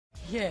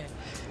Yeah.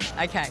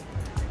 OK.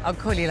 I'll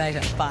call you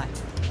later. Bye.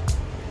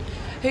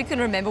 Who can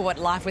remember what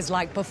life was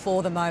like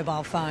before the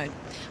mobile phone?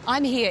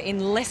 I'm here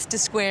in Leicester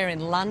Square in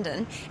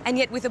London, and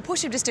yet with a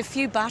push of just a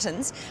few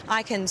buttons,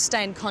 I can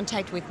stay in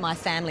contact with my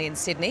family in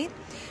Sydney.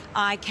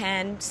 I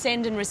can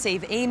send and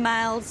receive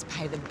emails,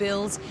 pay the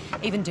bills,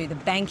 even do the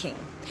banking.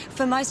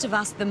 For most of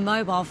us, the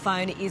mobile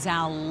phone is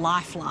our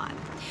lifeline.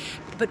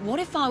 But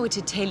what if I were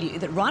to tell you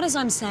that right as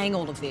I'm saying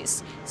all of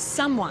this,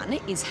 someone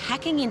is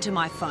hacking into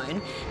my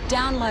phone,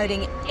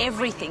 downloading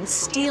everything,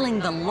 stealing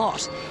the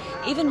lot,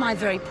 even my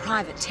very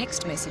private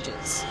text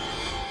messages?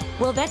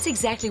 Well, that's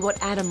exactly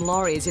what Adam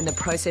Laurie is in the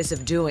process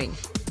of doing.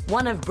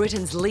 One of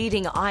Britain's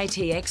leading IT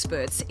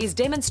experts is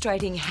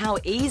demonstrating how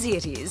easy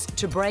it is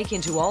to break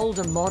into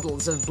older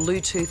models of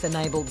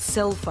Bluetooth-enabled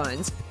cell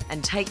phones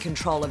and take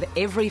control of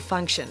every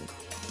function.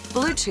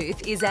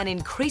 Bluetooth is an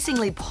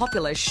increasingly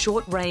popular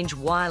short-range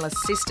wireless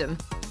system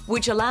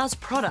which allows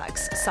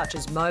products, such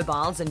as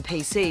mobiles and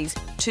PCs,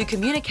 to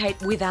communicate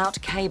without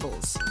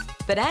cables.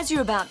 But as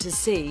you're about to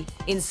see,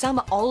 in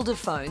some older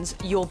phones,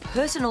 your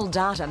personal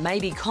data may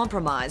be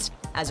compromised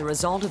as a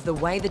result of the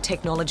way the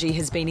technology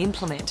has been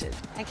implemented.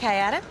 OK,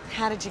 Adam,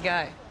 how did you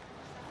go?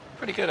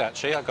 Pretty good,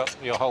 actually. I got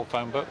your whole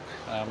phone book,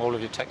 all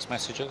of your text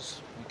messages,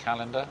 your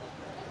calendar.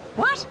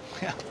 What?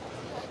 Yeah.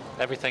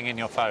 Everything in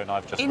your phone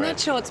I've just In read. that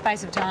short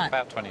space of time?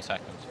 About 20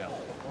 seconds, yeah.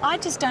 I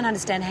just don't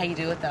understand how you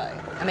do it, though.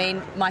 I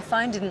mean, my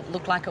phone didn't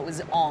look like it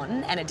was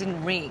on and it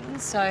didn't ring,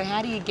 so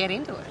how do you get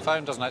into it? The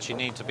phone doesn't actually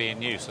need to be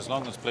in use. As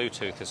long as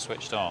Bluetooth is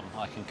switched on,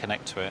 I can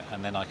connect to it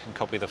and then I can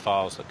copy the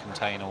files that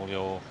contain all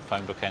your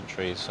phone book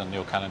entries and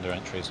your calendar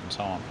entries and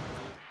so on.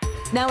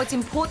 Now, it's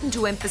important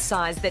to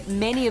emphasise that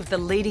many of the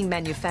leading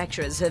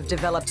manufacturers have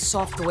developed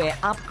software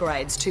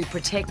upgrades to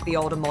protect the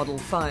older model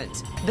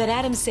phones. But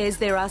Adam says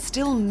there are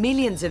still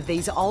millions of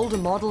these older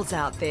models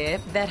out there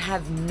that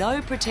have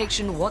no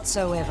protection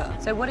whatsoever.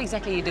 So what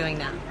exactly are you doing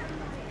now?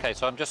 OK,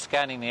 so I'm just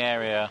scanning the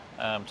area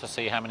to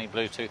see how many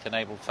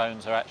Bluetooth-enabled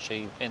phones are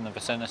actually in the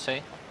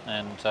vicinity.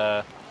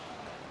 And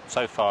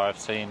so far I've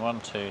seen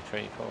 1, 2,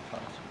 3, 4, 5,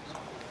 6.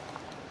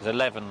 There's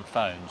 11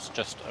 phones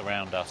just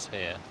around us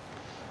here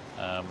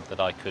that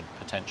I could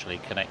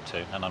potentially connect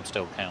to, and I'm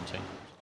still counting.